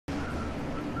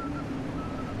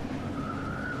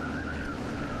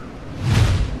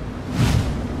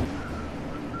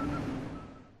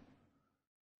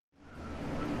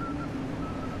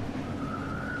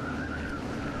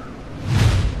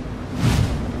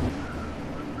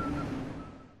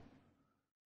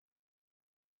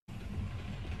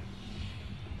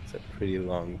pretty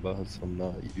long bus. I'm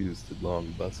not used to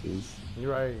long buses.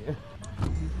 You're right.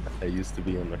 I used to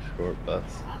be on a short bus.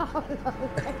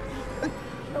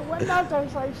 The windows are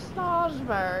like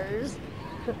strawberries.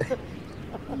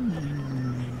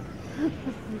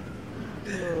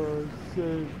 Oh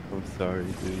shit. I'm sorry,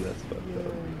 dude. That's fucked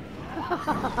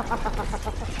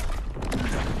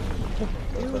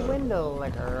You window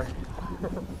licker.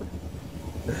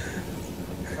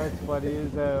 That's funny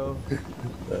as hell.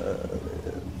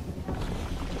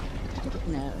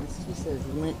 No, she says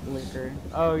lint liquor.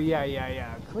 Oh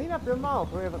yeah. Clean up your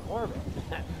mouth. We have an orbit.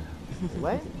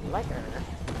 Lint liquor.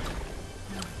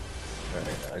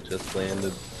 Alright, I just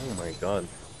landed. Oh my god.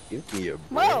 Give me a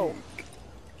break. Whoa!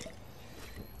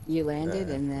 You landed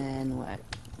and then what?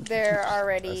 They're As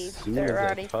already soon as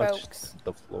I touched folks.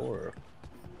 the floor.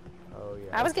 Oh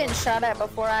yeah. I was getting shot at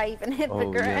before I even hit the Oh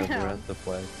yeah, ground. they're at the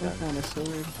flag. I found a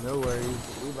sword. No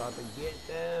worries. We about to get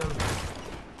them.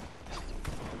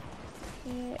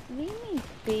 Yeah, leave me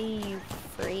be, you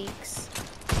freaks.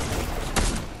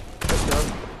 Let's go.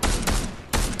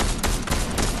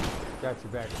 Got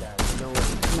your back, guys. Don't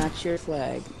worry. Not your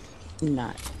flag.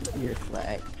 Not your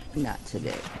flag. Not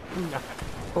today.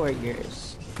 Or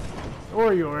yours.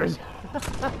 Or yours.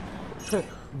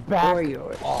 Back Or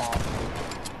yours. off.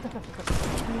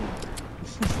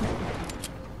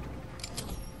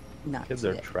 Not Kids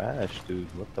today. are trash, dude.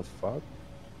 What the fuck?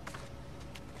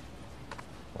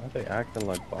 Why are they acting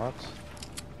like bots?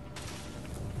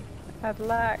 I'd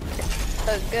like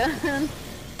a gun.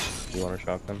 You want a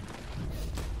shotgun?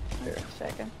 Here,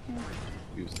 Second.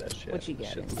 use that shit. What you got?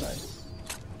 Shit's nice.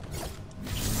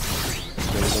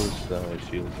 There's those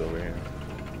shields over here.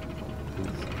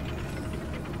 Please.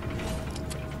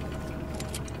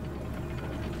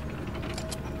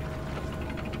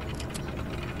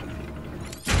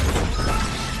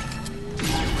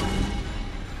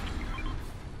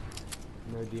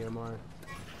 No DMR.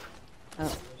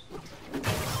 Oh,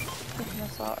 Take an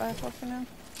assault rifle for now.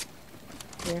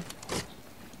 here.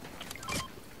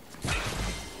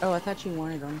 Oh, I thought you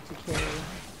wanted them to carry.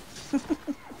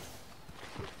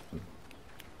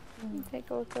 Let me take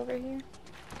a look over here.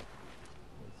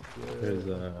 There's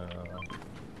a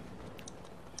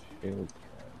shield.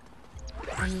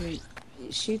 I mean,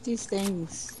 shoot these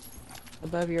things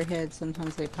above your head.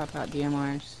 Sometimes they pop out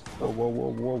DMRs. Whoa, whoa, whoa,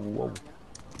 whoa, whoa.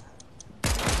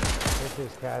 This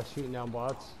is Cass shooting down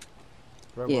bots.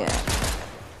 Red Yeah. bots.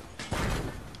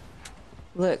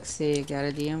 Look, see, got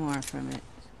a DMR from it.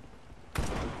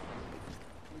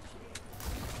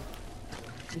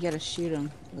 You gotta shoot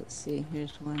them. Let's see,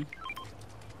 here's one.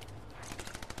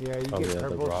 Yeah, you Oh, get yeah, the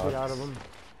purple shit rocks. out of them.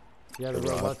 Yeah, the The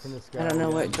robots rocks. in the sky. I don't know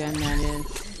yeah. what gun that is.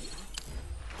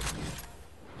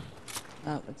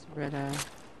 Oh, it's a red eye.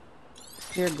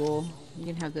 Here, Ghoul. You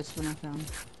can have this one I found.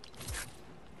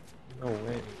 No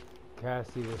way.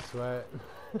 Cassie the sweat.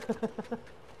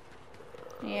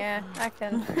 Yeah, I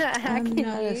can. I I'm can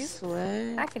not a use.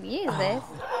 sweat. I can use this.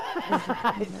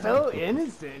 So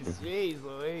innocent. Jeez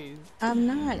Louise. I'm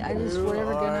not. I just, You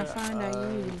whatever gun I are, find, I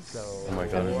use. so Oh my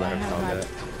god, is that a I have my- combat?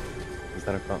 Is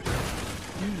that a combat?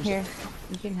 Here,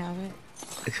 you can have it.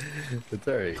 It's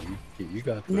alright. You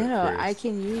got the No, first. I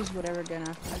can use whatever gun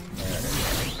I find.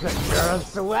 You're a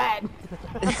sweat.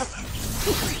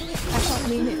 I don't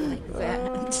mean it like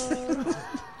that.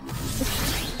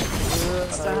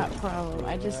 Stop, problem.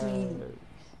 I just mean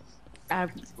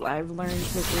I've learned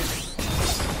to just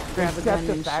grab a Accept gun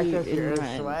the and fact shoot that you're and a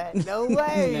run. sweat. No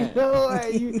way. No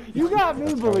way. You got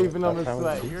me believing I'm a that's how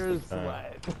it sweat. is You're a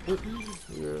sometimes.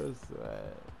 sweat. You're a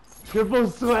sweat. Triple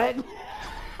sweat.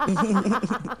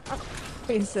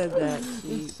 He said that.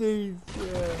 Jeez,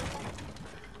 yeah.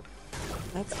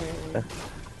 That's right.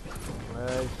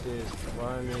 That's just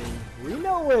funny. We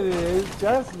know what it is.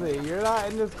 Trust me. You're not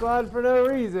in the squad for no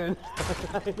reason.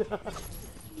 I know.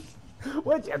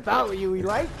 What you thought we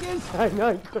liked this? I know.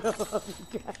 I quit on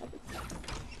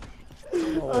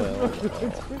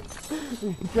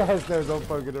the guys knows I'm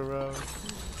fucking around.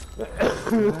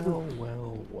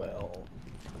 Well.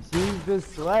 She's the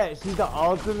sweat. She's the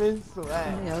ultimate sweat.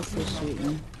 Somebody else is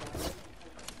shooting.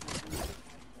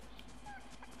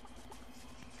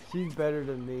 She's better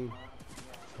than me.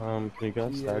 Can you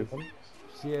guys She tag is. them?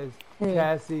 She is. Hey.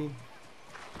 Cassie.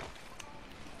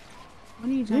 What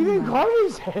are you You talking can about? call me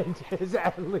Sanchez,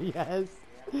 Alias.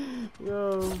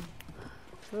 Yo.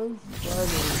 That's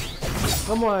funny.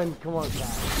 Come on,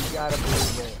 Cass. You gotta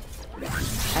believe it.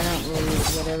 I don't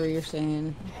believe whatever you're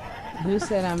saying. Who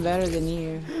said I'm better than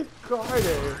you?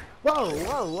 Carter. Whoa, big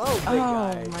Oh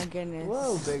guy. my goodness.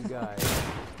 Whoa, big guy.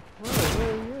 Whoa,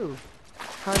 where are you?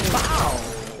 Carter. Wow.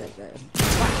 That guy.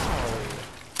 Wow.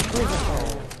 Where's that guy?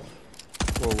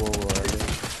 Whoa,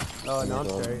 Oh, no, I'm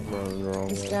Going- straight. going the wrong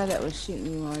This way. guy that was shooting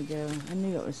me a while ago, I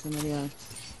knew it was somebody else.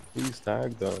 He's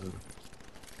tagged them.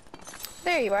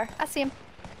 There you are. I see him.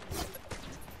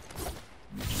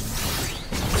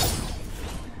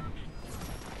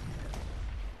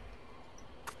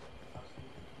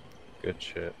 Good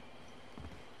shit.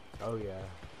 Oh, yeah.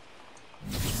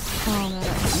 Oh, that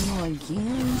ammo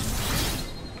again?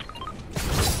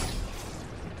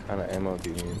 What kind of ammo do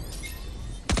you need?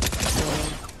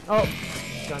 Oh,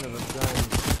 son of a gun.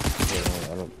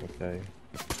 Yeah, I don't. Okay.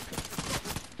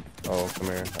 Oh, come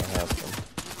here. I have some.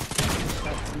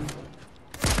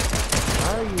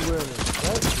 Why are you wearing a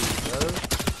sweatsuit, bro?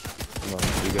 Come on,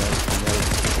 you guys can work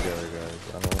together, guys. I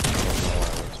don't know why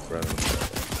we're spreading together.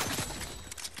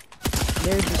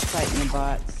 They're just fighting the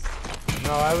bots.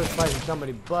 No, I was fighting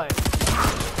somebody, but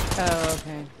Oh,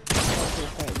 okay. That's who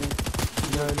fighting me.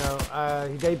 no,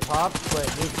 they popped, but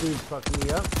this dude's fucking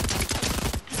me up.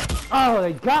 Oh,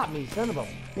 they got me, son of a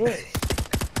bitch.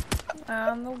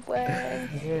 On the way.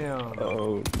 Damn.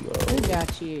 Oh Who no.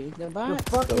 got you? The The bot?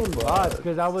 fucking The bots, bots.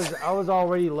 because I was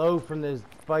already low from this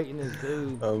fighting this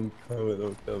dude. I'm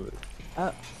coming.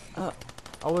 I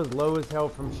was low as hell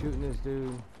from shooting this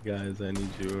dude. Guys, I need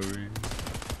you over here.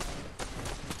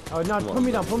 Oh no, Come put on,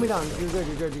 me down, bro. put me down. You're good,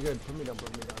 you're good, you're good. Put me down,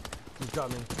 put me down. Just drop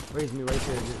me. Raise me right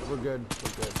there. We're good,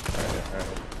 we're good. Alright.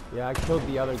 Yeah, I killed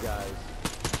the other guys.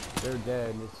 They're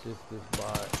dead. It's just this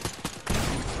bot.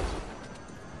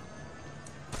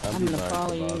 I'll I'm be gonna back follow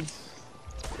to you. bots.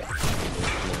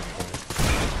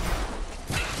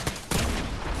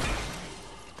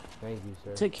 Thank you,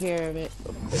 sir. Took care of it.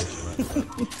 Of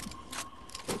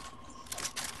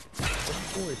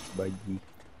course, buddy.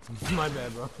 My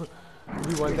bad, bro.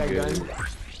 You want that gun?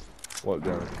 What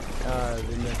gun?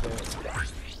 The net.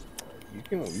 You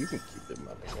can keep it,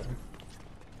 motherfucker.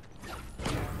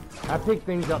 I pick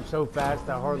things up so fast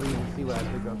I hardly even see what I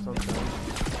pick up sometimes.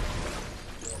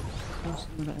 There's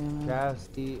some other ammo.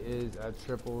 Casty is a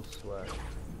triple sweat.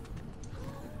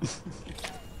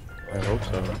 I hope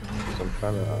so. 'Cause I'm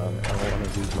trying to. I don't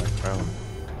want to lose my crown.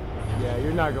 Yeah,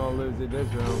 you're not gonna lose it this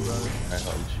round, bro. I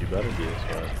hope she better be a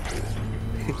sweat.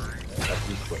 That's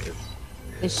just what it's.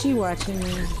 Is she watching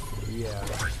me? Yeah.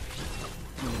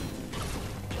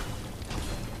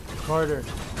 Carter,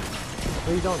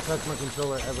 please don't touch my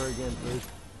controller ever again, please.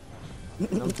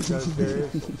 I'm so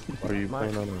serious. Are you My-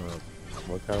 playing on a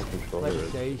what kind of controller? is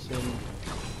it? PlayStation.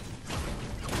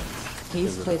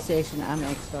 He's Is it- PlayStation, I'm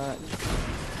Xbox.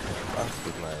 Xbox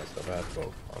is nice. I've had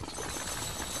both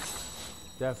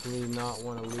consoles. Definitely not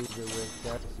want to lose it with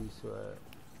Cassie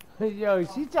Sweat. Yo,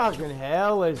 she talking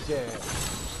hella shit.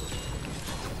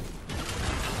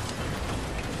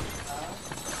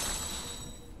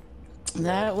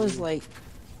 That was like,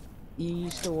 you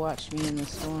used to watch me in the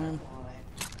storm.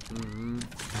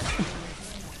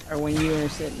 Or when you were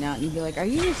sitting out and you'd be like, are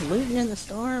you just looting in the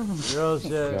storm? Real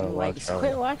shit. No. I'm like, watch out.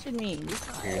 quit watching me. Be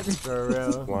quiet. For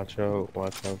real. Watch out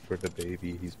for the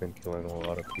baby. He's been killing a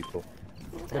lot of people.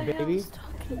 The baby?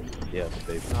 Yeah, the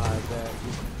baby. Oh, I bet.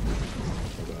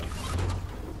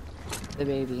 The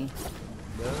baby.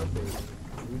 The baby.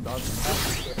 We about to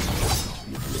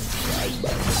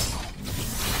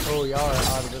Oh, y'all are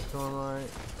out of the storm, alright.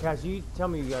 Cass, you tell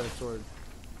me you got a sword.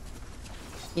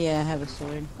 Yeah, I have a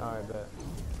sword. Alright, bet.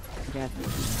 I got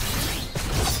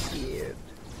this. Yeah.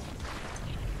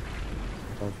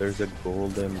 Oh, there's a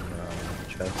golden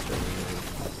chest in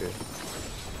here.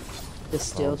 The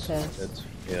steel Oh, chest.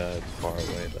 Yeah, it's far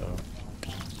away though.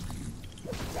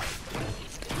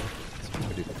 It's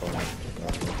pretty far.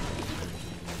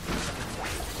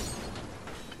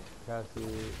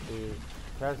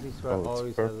 Cassie Sweat Oh, always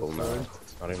it's has a purple now. sword.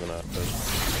 It's not even that good.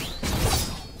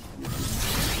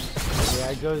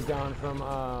 Yeah, it goes down from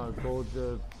gold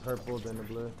to purple, then to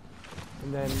blue.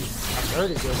 And then I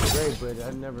heard it goes to gray, but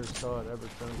I never saw it ever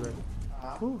turn gray.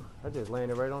 Whew, I just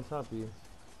landed right on top of you.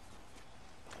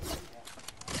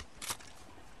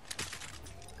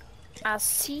 I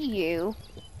see you.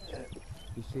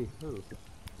 You see who?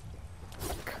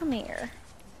 Come here.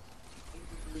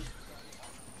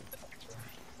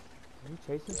 Are you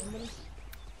chasing somebody?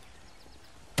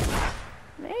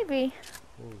 Maybe.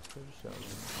 Oh, so shot me.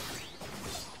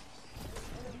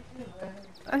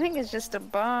 I think it's just a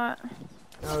bot.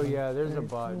 Oh yeah, there's a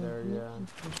bot there, yeah.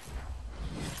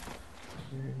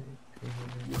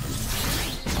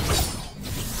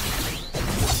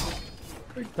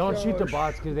 Don't shoot the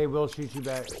bots because they will shoot you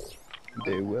back.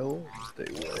 They will, and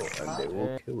they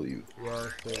will kill you.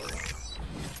 Yes, they will.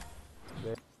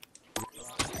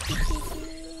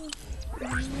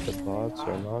 The bots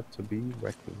are not to be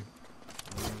reckoned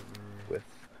with.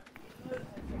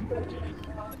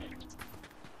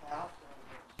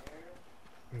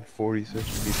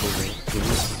 46 people there.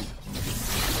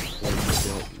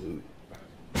 Don't loot.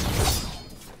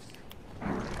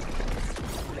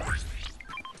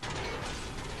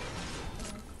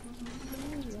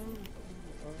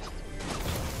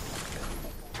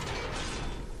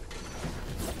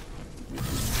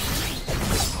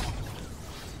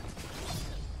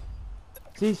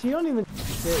 See, she don't even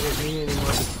sit with me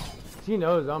anymore. She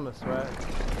knows I'm a sweat.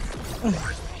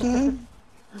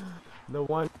 The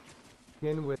one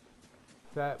skin with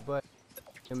fat butt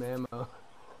and ammo. Oh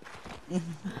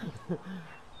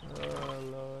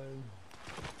Lord.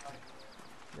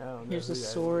 I don't know Here's who a that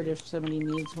sword is. if somebody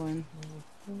needs one.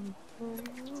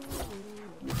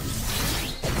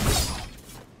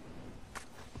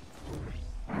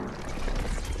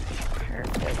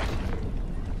 Perfect.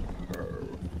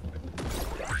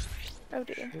 Oh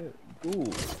dear. Ooh.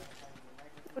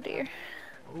 Oh dear.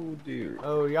 Oh dear.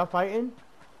 Oh, y'all fighting?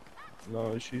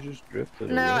 No, she just drifted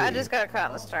No, away. I just got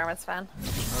caught in the storm. It's fine.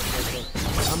 Okay, okay.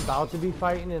 I'm about to be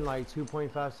fighting in like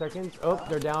 2.5 seconds. Oh,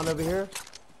 they're down over here.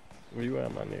 Where you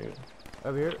at, my nigga?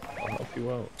 Over here. I'll help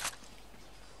you out.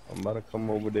 I'm about to come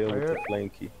over there Right with here. the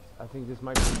flanky. I think this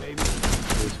might be maybe.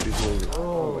 There's people.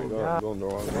 Oh, my god, God. I'm going the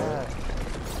wrong way. Yeah.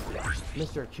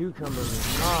 Mr. Cucumber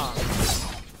is not.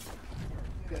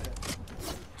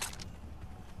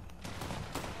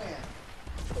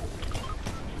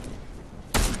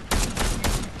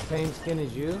 Same skin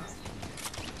as you?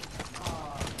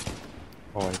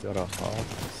 Oh, I got a hawk.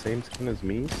 Same skin as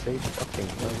me? Same fucking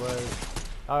That gun. was.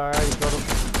 Alright, killed him.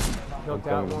 Killed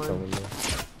that I'm one. coming, man.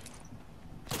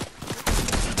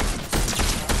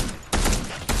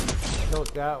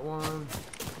 Killed that one.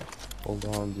 Hold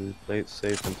on, dude. Play it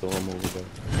safe until I'm over there.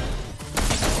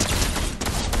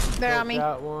 They're on Killed me.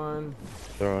 that one.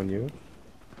 They're on you?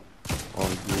 On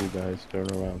you guys. Turn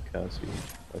around, Cassie.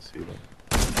 I see them.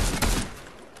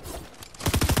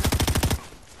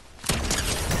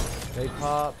 They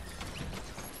popped.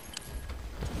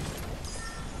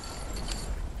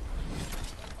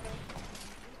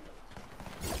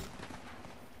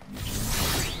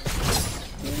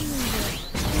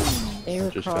 They were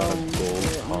Just got a crawling. gold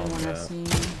They're the only one I've combat. seen.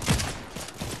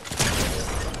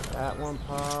 That one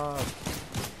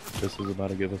popped. This is about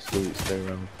to give us loot. Stay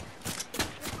around.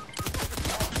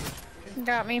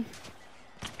 Got me.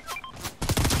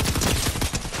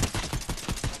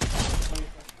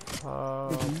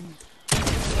 Popped.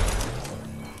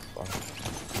 Fuck.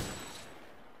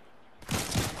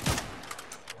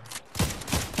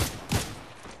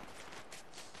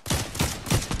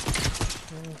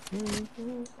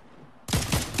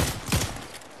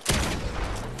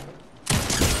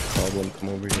 Goblin, come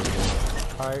over here,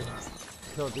 bro. Alright.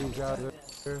 Killed these guys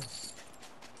there.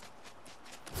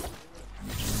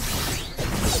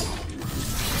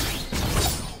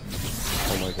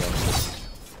 Oh my god.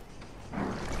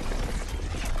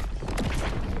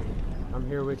 I'm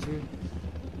here with you.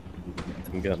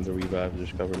 I'm getting the revive.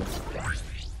 Just cover me.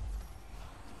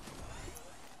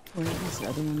 Where did this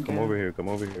other one go? Come over here. Come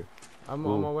over here. I'm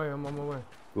Ooh. on my way. I'm on my way.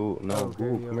 Go. No, Okay, go.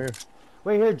 yeah. Come here.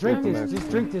 Wait here. Drink Come this. here.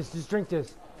 Just drink this. Just drink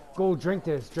this. Go drink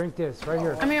this. Drink this. Right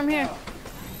here. I'm here. I'm here.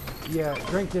 Yeah.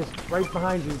 Drink this. Right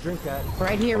behind you. Drink that.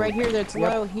 Right here, right here. That's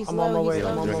Yep, low. He's I'm low. on my He's way,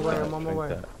 low. I'm on my He's way, low. I'm on my way.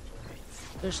 That.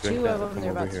 There's Drink two that, of them. come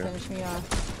They're about over to here. finish me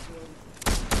off.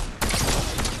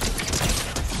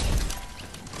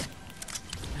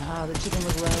 Ah, the chicken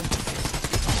was low.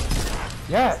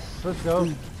 Yes. Let's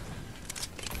go.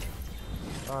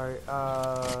 Alright. Shit.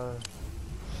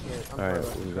 I'm sorry Alright,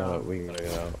 about we this gotta round.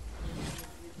 get out.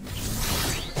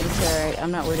 It's alright.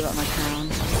 I'm not worried about my crown.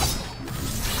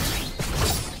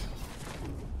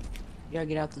 You gotta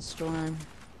get out the storm.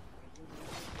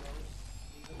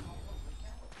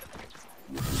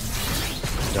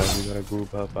 Guys, we gotta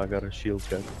group up. I got a shield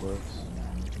check for us.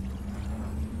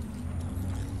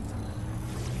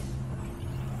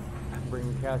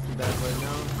 Bring Cassie back right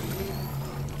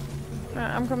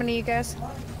now. I'm coming to you guys.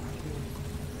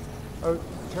 Oh,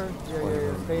 turn.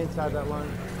 Yeah. Stay inside that line.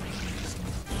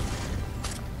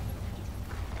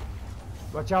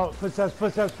 Watch out. Footsteps.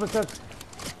 Footsteps. Footsteps.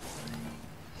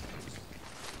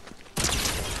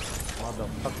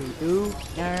 Motherfucking ooh.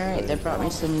 Alright, that brought me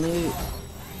some loot.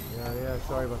 Yeah.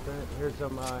 Sorry about that. Here's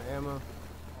some ammo.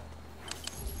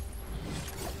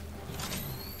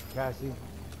 Cassie.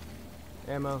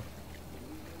 Ammo.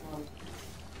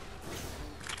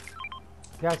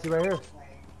 Cassie, right here.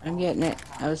 I'm getting it.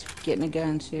 I was getting a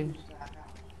gun too.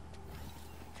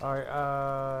 Alright,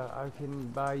 I can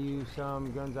buy you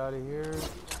some guns out of here.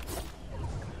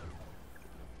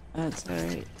 That's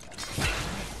alright.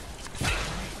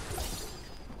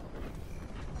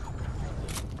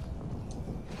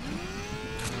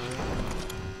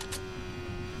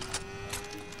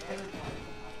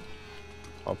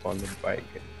 up on the bike.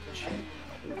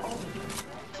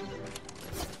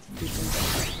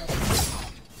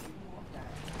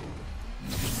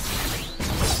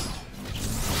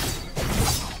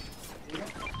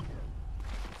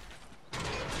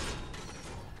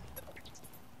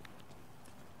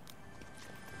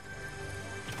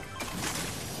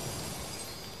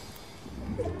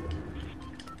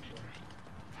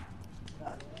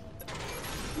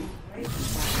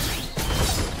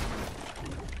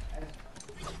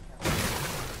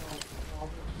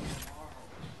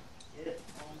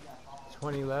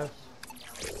 Left.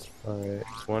 Alright,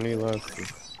 20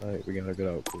 left. Alright, we gotta get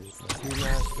out, please.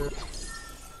 Master.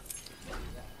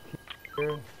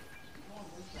 Here.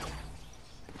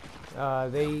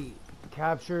 They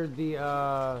captured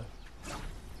the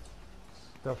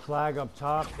flag up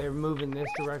top. They're moving this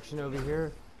direction over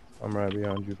here. I'm right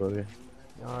behind you, buddy.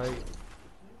 Alright.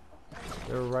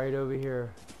 They're right over here.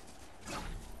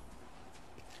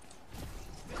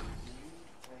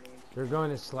 They're going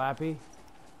to Slappy.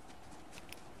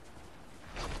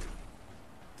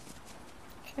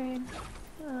 Okay.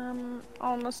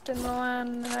 Almost in the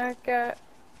line. I got.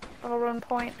 I'll run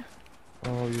point.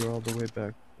 Oh, you're all the way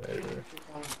back there.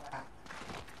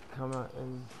 Come out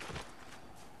and.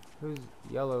 Who's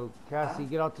yellow? Cassie,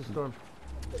 get out the storm.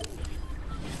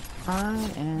 I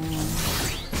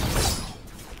am.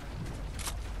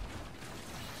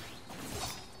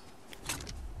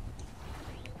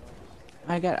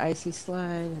 I got icy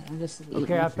slide. I'm just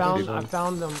Okay, I found them.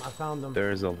 I found them.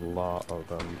 There's a lot of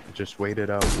them. Just wait it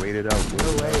out. Wait it out. No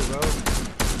way, bro.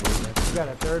 You got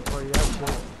a third for you. That's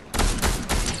cool.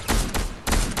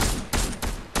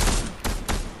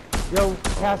 Yo,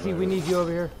 Cassie, we need you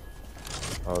over here.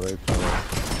 Oh, they coming.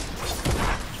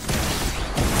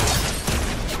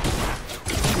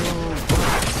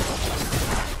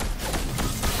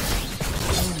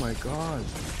 Oh my god.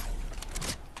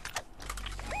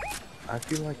 I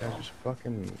feel like I just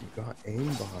fucking got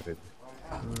aimbotted.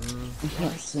 You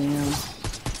can't see him.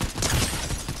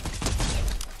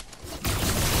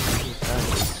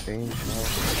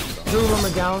 Two of them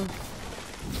are down.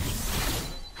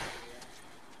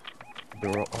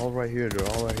 They're all right here. They're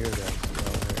all right here, guys. They're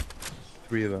all right.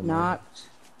 3 of them. Knocked.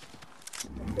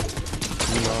 You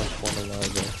lost one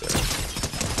alive right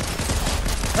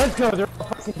Let's go. They're all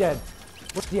fucking dead.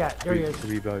 What's he at? There he is.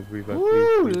 Revive,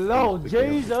 Woo, please, Lord please,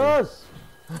 Jesus!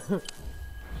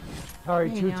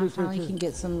 Alright, Hey, two, now two, finally two, can two.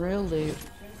 get some real loot.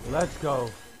 Let's go.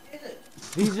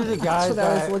 These are the guys That's what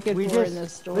I was that looking we for just, in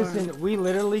this storm. listen, we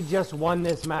literally just won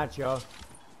this match, yo.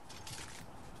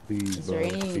 Please, Is there bro,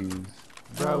 any- please.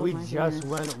 Bro, Oh we my just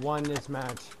goodness. won this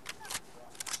match.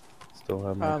 Still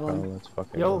have my Problem. crown. Let's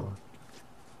fucking Yo. go.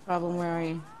 Problem, where are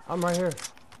you? I'm right here.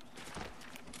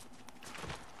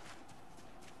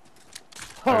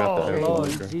 I got the Oh, egg Lord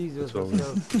launcher. Jesus. It's over.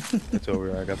 Let's go. It's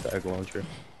over. I got the egg launcher.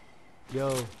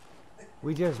 Yo,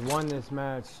 we just won this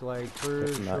match, like, for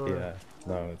Not sure. yet.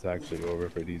 No, it's actually over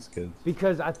for these kids.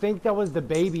 Because I think that was the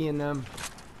baby in them.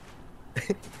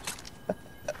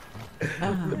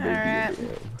 Alright.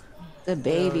 The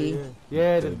baby. Oh,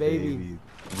 yeah, the baby.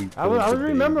 We I was killed the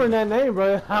remembering baby. that name,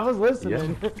 bro. I was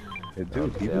listening. Yeah,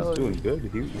 dude, he was doing good.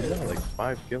 He got like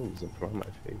 5 kills in front of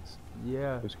my face.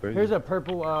 Yeah. It was crazy. Here's a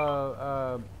purple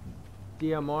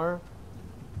DMR.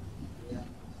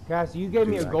 Cass, you gave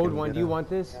me Dude, a I gold can one. get Do you a- want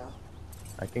this?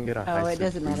 I can get a Oh, high it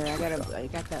doesn't matter. breach shot. I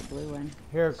got that blue one.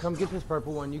 Here, come get this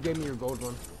purple one. You gave me your gold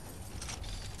one.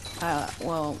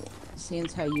 Well, seeing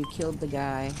how you killed the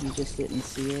guy, you just didn't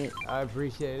see it. I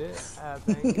appreciate it.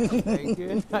 Thank you. Thank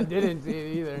you. I didn't see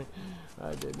it either.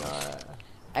 I did not.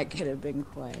 I could have been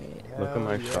quiet. Look at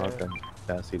my Hell yeah. shotgun.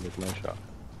 Cassie, look at my shot.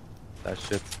 That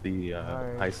shit's the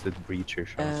Alright. Iced Breacher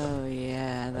shotgun. Oh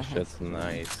yeah, That shit's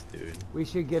nice, dude. We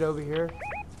should get over here.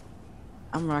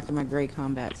 I'm rocking my gray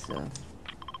combat stuff.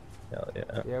 Hell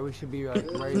yeah. Yeah, we should be like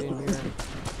right in here.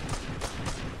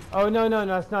 Oh no, no,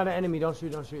 no! It's not an enemy. Don't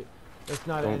shoot! Don't shoot! It's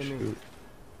not Don't an enemy. shoot.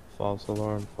 False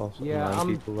alarm. False alarm. Yeah, 9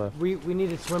 people left. we need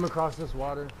to swim across this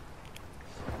water.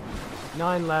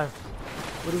 9 left.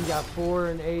 What do we got? 4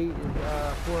 and 8.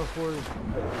 4 and 4.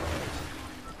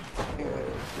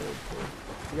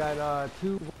 We got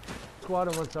 2 squad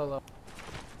and 1 solo.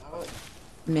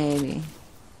 Maybe.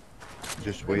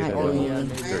 Just wait Might it be. out. Oh, yeah,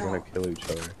 They're gonna kill each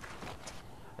other.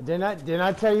 Didn't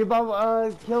I tell you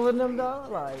about killing them though?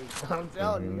 Like I'm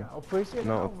telling you, I'll push it.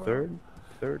 No, out, bro.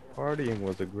 third partying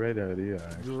was a great idea.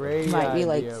 Actually. Great Might be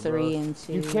like idea, 3 bro. and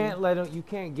 2. You can't let them. You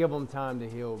can't give them time to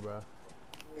heal, bro.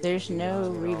 There's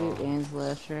no reboot bands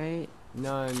left, right?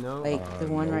 No, no. Like the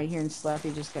one nope. right here in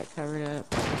Slappy just got covered up.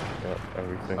 Yep,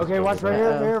 everything. Okay, watch right here,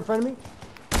 Uh-oh. here in front of me.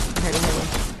 Heard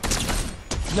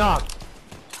of him. Knock.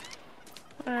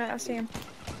 Alright. I see him.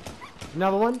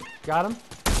 Another one. Got him.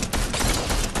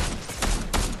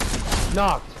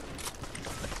 Knocked.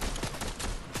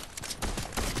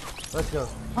 Let's go.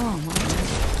 Oh my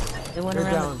god. They went They're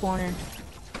around down. the corner.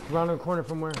 Around the corner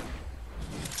from where?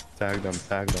 Tag them,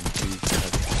 please.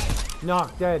 Guys.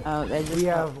 Knocked, dead. Oh, they just We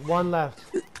have one left.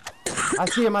 I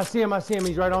see him.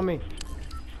 He's right on me.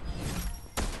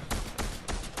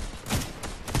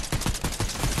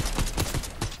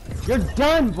 You're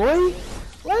done, boy.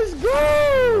 Let's No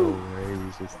go. way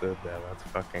we just did that. Let's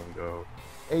fucking go.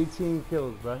 18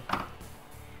 kills, bro.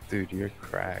 Dude, you're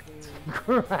cracked.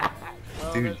 Crap.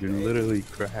 Dude, you're literally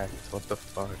cracked. What the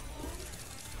fuck?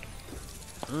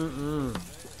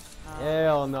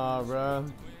 Hell no, bro.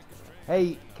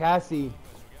 Hey, Cassie.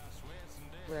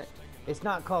 What? It's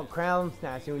not called crown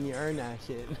snatching when you earn that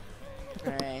shit.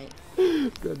 Right.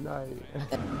 Good night.